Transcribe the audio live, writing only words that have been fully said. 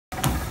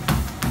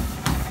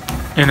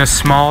In a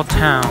small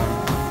town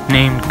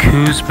named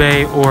Coos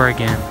Bay,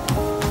 Oregon,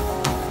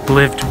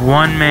 lived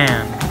one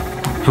man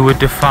who would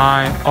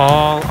defy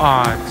all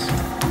odds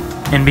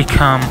and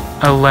become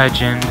a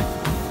legend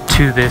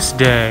to this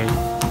day.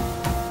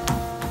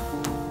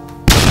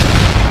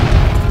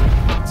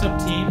 What's up,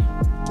 team?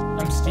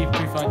 I'm Steve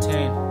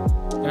Prefontaine,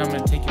 and I'm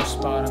going to take your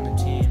spot on the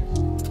team.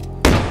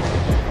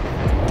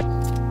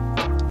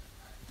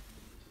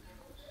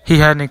 He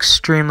had an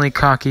extremely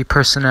cocky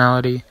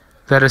personality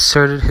that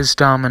asserted his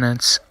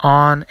dominance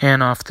on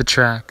and off the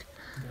track.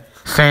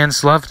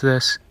 Fans loved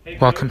this,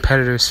 while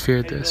competitors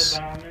feared this.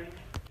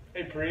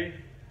 Hey, Pre.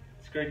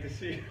 It's great to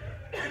see you.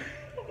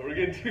 We're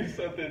going to do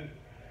something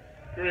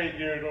great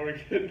here in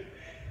Oregon.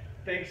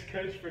 Thanks,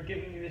 Coach, for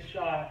giving me the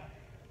shot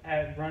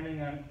at running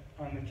on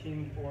the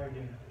team of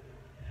Oregon.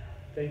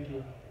 Thank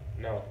you.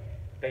 No,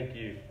 thank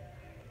you.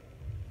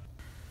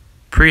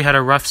 Pre had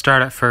a rough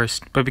start at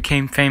first, but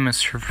became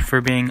famous for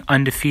being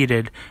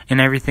undefeated in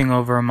everything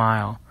over a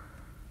mile.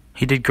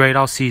 He did great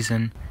all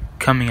season,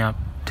 coming up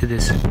to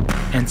this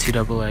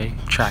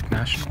NCAA track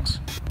nationals.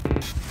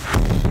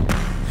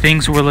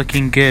 Things were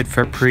looking good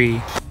for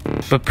Pre,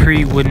 but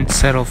Pre wouldn't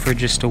settle for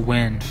just a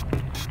win.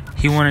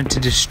 He wanted to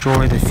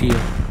destroy the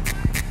field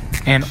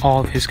and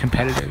all of his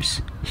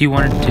competitors. He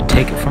wanted to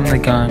take it from the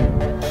gun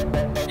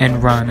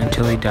and run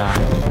until he died.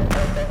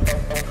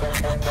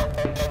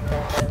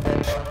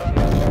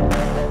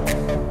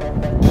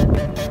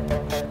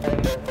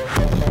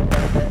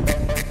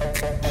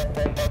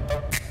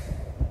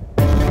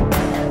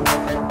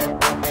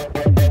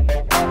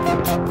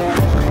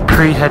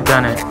 Pre had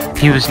done it.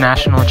 He was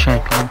national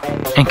champion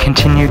and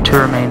continued to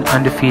remain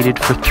undefeated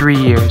for 3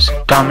 years,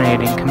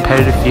 dominating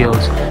competitive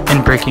fields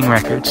and breaking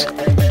records.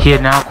 He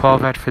had now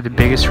qualified for the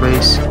biggest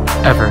race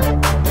ever,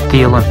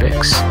 the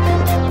Olympics.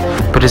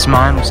 But his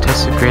mind was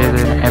tested greater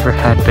than it ever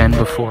had been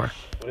before.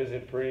 What is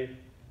it, Pre?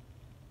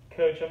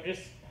 Coach,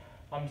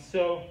 I'm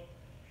so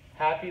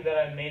happy that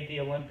I made the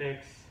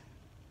Olympics.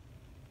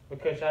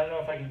 But Coach, I don't know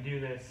if I can do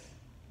this.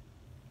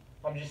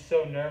 I'm just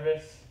so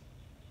nervous.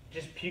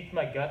 Just puked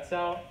my guts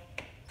out.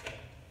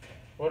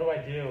 What do I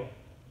do?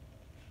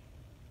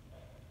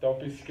 Don't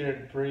be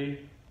scared, Pre.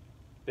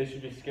 They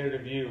should be scared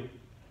of you.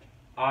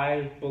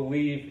 I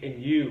believe in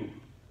you.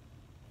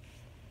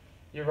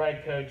 You're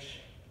right, Coach.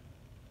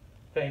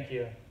 Thank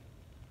you.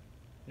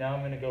 Now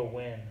I'm going to go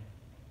win.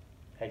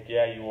 Heck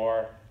yeah, you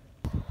are.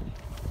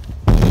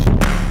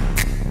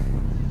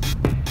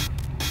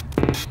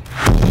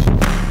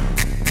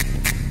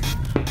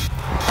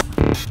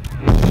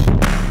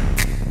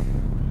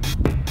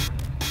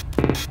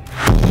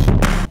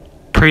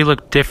 Pre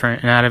looked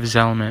different and out of his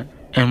element,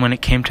 and when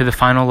it came to the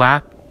final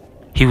lap,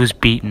 he was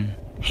beaten.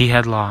 He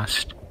had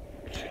lost.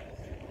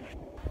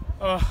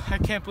 Oh, I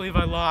can't believe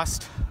I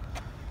lost.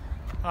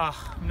 I'm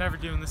never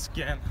doing this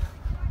again.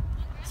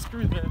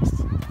 Screw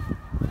this.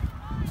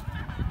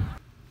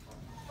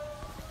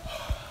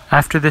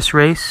 After this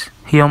race,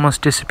 he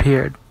almost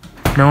disappeared.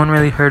 No one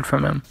really heard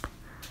from him.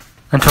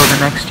 Until the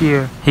next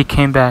year, he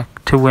came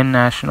back to win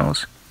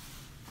nationals.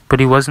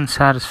 But he wasn't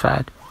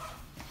satisfied,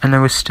 and there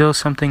was still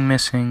something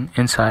missing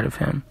inside of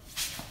him.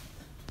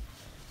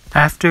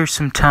 After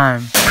some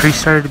time, Pre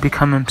started to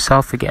become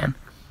himself again.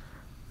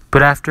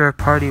 But after a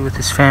party with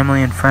his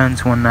family and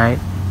friends one night,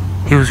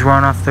 he was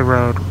run off the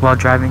road while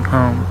driving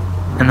home,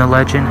 and the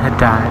legend had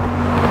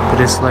died, but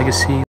his legacy